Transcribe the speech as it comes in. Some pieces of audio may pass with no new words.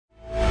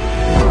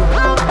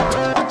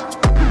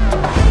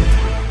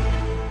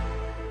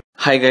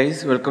Hi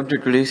guys, welcome to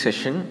today's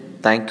session.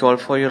 Thank you all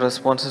for your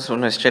responses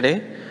from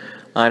yesterday.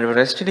 And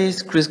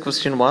yesterday's quiz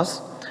question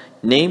was,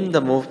 name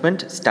the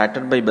movement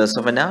started by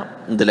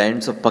Kesavananda in the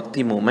lines of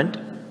Bhakti movement.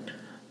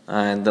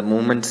 And the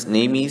movement's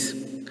name is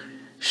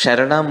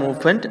Sharana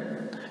movement,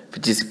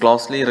 which is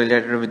closely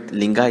related with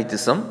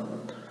Lingaitism.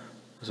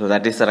 So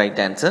that is the right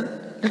answer.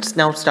 Let's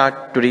now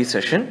start today's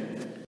session.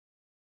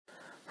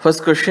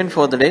 First question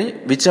for the day,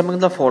 which among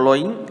the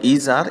following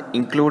are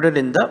included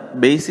in the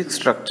basic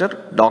structure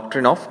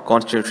doctrine of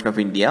Constitution of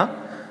India?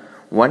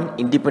 1.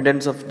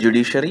 Independence of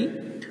judiciary.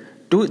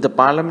 2. The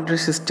parliamentary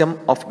system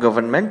of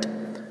government.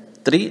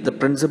 3. The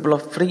principle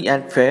of free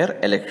and fair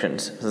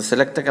elections. So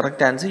select the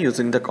correct answer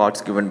using the cards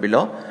given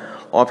below.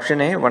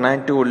 Option A 1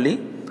 and 2 only.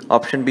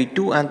 Option B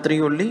 2 and 3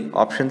 only.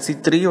 Option C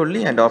 3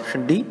 only. And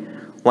option D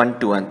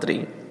 1, 2 and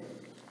 3.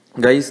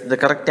 Guys, the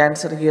correct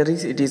answer here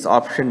is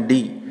option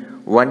D.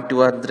 1,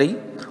 2 and 3,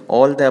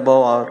 all the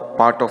above are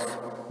part of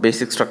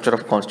basic structure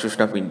of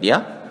Constitution of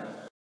India.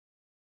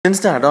 Since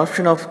the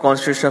adoption of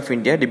Constitution of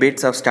India,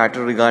 debates have started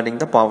regarding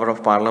the power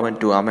of Parliament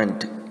to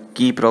amend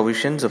key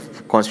provisions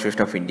of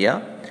Constitution of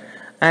India.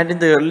 And in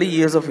the early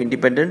years of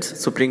independence,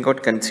 Supreme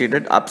Court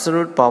conceded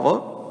absolute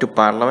power to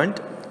Parliament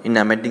in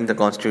amending the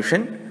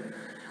Constitution.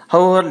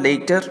 However,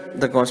 later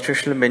the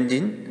Constitutional Bench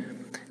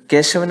in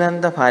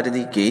Kesavananda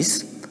Bharati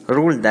Case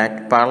ruled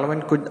that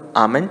Parliament could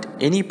amend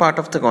any part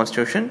of the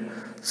Constitution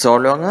so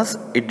long as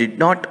it did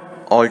not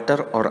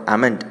alter or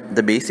amend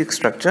the basic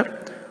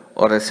structure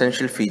or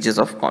essential features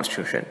of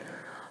Constitution.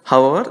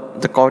 However,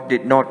 the court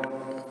did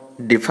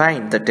not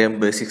define the term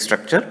basic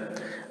structure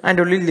and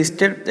only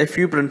listed a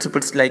few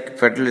principles like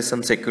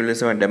federalism,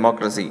 secularism and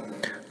democracy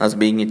as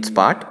being its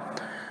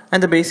part,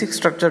 and the basic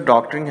structure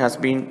doctrine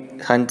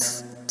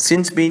has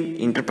since been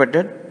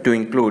interpreted to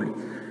include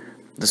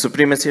the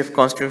supremacy of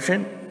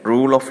Constitution,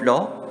 rule of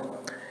law,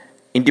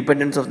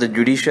 independence of the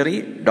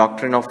judiciary,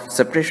 doctrine of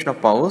separation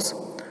of powers,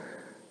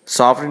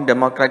 sovereign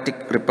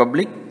democratic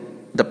republic,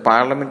 the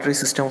parliamentary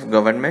system of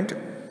government,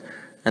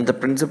 and the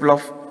principle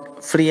of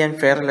free and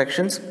fair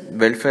elections,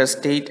 welfare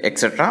state,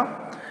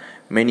 etc.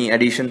 Many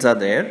additions are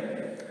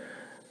there.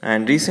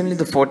 And recently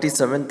the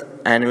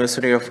 47th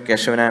anniversary of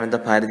Kesavananda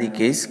Bharati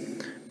Case,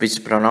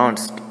 which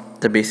pronounced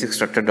the basic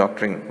structure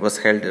doctrine, was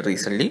held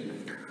recently.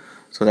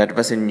 So that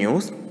was in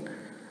news.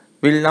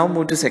 We'll now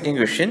move to second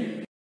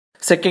question.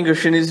 Second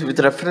question is with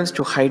reference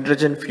to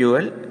hydrogen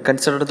fuel.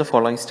 Consider the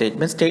following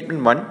statements.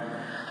 Statement 1.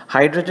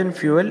 Hydrogen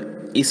fuel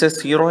is a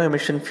zero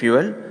emission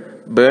fuel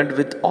burned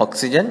with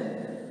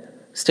oxygen.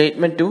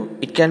 Statement 2.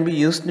 It can be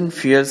used in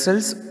fuel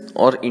cells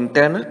or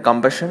internal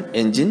combustion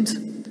engines.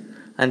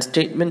 And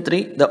statement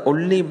 3. The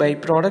only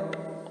byproduct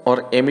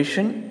or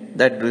emission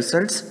that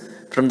results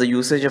from the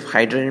usage of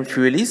hydrogen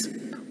fuel is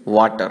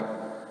water.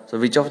 So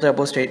which of the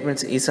above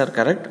statements are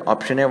correct?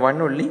 Option A 1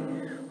 only.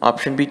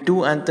 Option B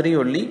 2 and 3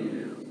 only.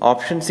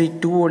 Option C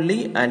 2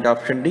 only, and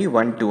option D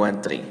 1, 2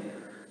 and 3.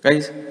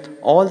 Guys,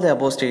 all the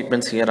above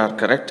statements here are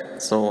correct.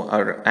 So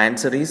our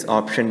answer is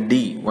option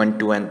D 1,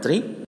 2 and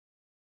 3.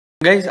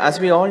 Guys,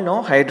 as we all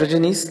know,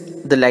 hydrogen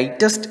is the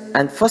lightest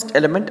and first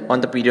element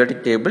on the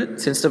periodic table.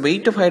 Since the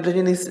weight of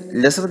hydrogen is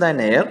lesser than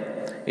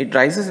air, it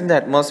rises in the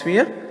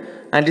atmosphere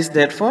and is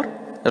therefore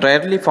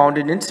rarely found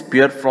in its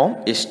pure form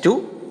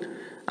H2.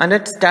 And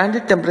at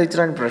standard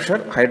temperature and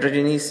pressure,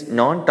 hydrogen is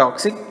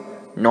non-toxic,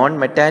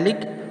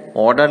 non-metallic,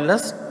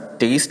 odorless,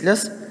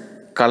 tasteless,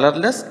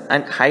 colorless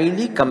and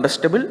highly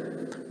combustible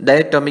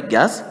diatomic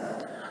gas.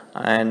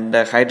 And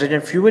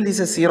hydrogen fuel is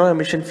a zero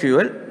emission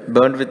fuel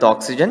burned with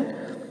oxygen.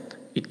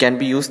 It can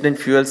be used in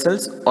fuel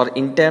cells or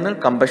internal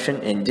combustion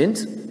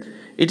engines.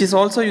 It is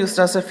also used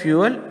as a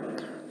fuel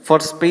for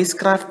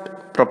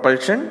spacecraft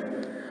propulsion,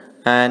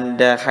 and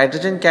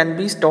hydrogen can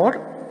be stored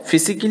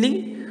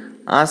physically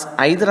as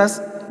either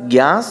as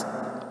gas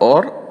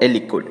or a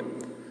liquid.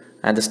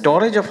 And the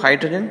storage of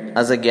hydrogen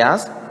as a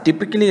gas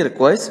typically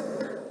requires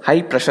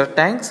high pressure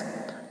tanks,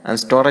 and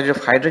storage of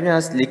hydrogen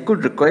as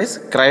liquid requires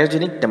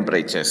cryogenic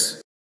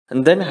temperatures.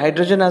 And then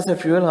hydrogen as a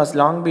fuel has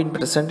long been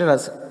presented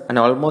as an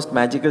almost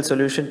magical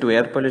solution to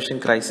air pollution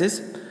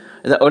crisis.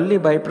 The only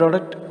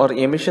byproduct or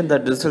emission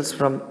that results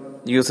from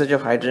usage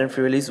of hydrogen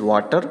fuel is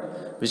water,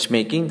 which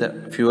making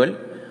the fuel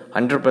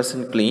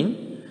 100%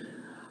 clean.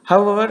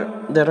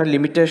 However, there are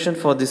limitations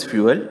for this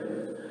fuel.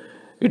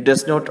 It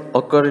does not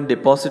occur in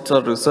deposits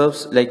or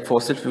reserves like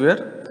fossil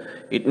fuel.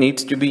 It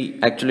needs to be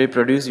actually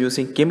produced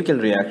using chemical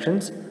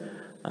reactions,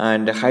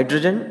 and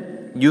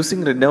hydrogen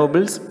using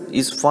renewables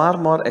is far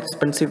more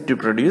expensive to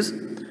produce,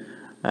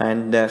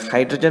 and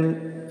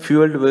hydrogen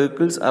fueled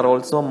vehicles are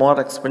also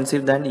more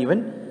expensive than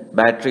even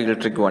battery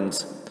electric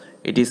ones.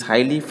 It is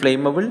highly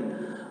flammable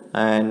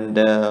and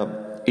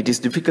it is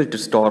difficult to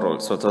store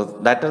also. So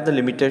that are the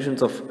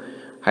limitations of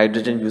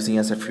hydrogen using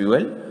as a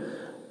fuel.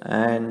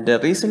 And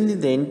recently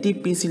the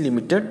NTPC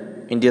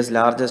Limited, India's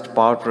largest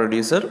power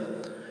producer,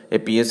 a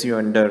PSU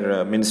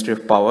under Ministry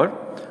of Power,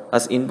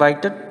 has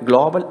invited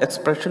global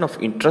expression of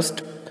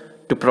interest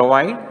to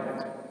provide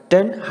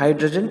 10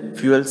 hydrogen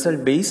fuel cell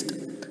based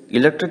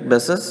electric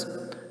buses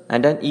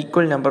and an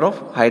equal number of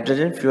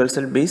hydrogen fuel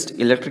cell based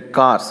electric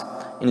cars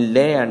in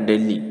Leh and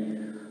Delhi.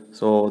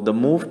 So the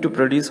move to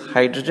produce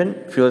hydrogen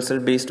fuel cell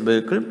based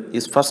vehicle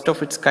is first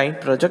of its kind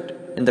project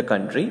in the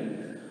country.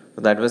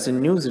 So that was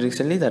in news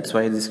recently, that's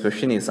why this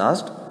question is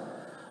asked.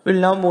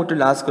 We'll now move to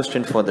last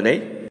question for the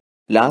day.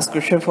 Last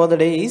question for the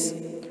day is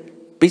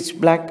Pitch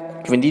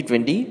Black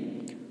 2020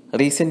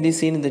 recently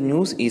seen in the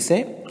news is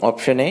a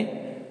option A,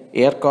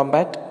 air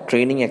combat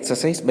training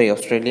exercise by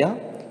Australia,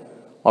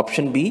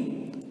 option B,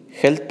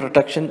 health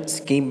protection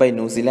scheme by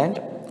New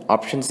Zealand,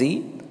 option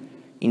C,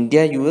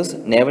 India-US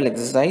naval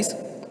exercise,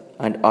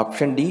 and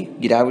option D,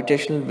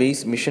 gravitational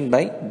waves mission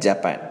by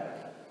Japan.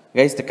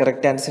 Guys, the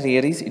correct answer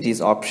here is it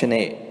is option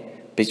A.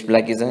 Pitch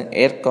Black is an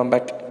air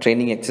combat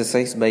training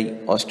exercise by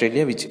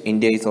Australia, which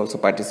India is also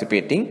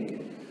participating.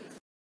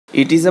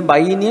 It is a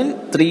biennial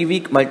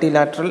 3-week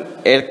multilateral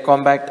air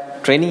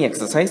combat training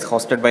exercise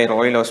hosted by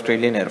Royal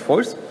Australian Air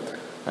Force.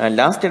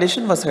 Last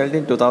edition was held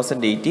in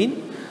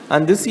 2018,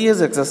 and this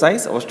year's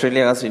exercise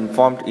Australia has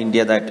informed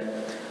India that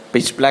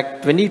Pitch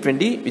Black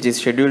 2020, which is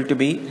scheduled to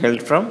be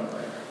held from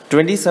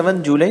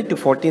 27 July to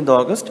 14th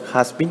August,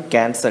 has been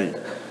cancelled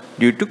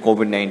due to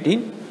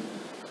COVID-19,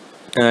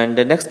 and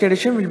the next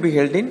edition will be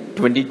held in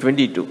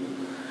 2022.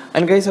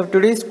 And guys, of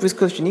today's quiz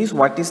question is,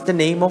 what is the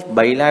name of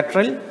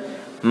bilateral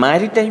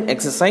maritime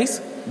exercise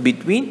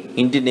between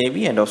Indian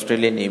Navy and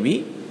Australian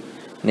Navy?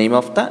 Name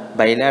of the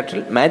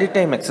bilateral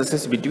maritime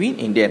exercise between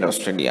India and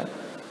Australia.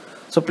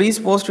 So please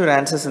post your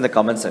answers in the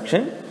comment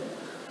section,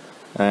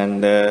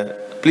 and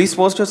please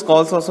post your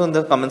scores also in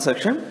the comment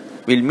section.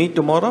 We'll meet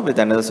tomorrow with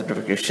another set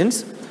of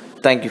questions.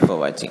 Thank you for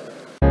watching.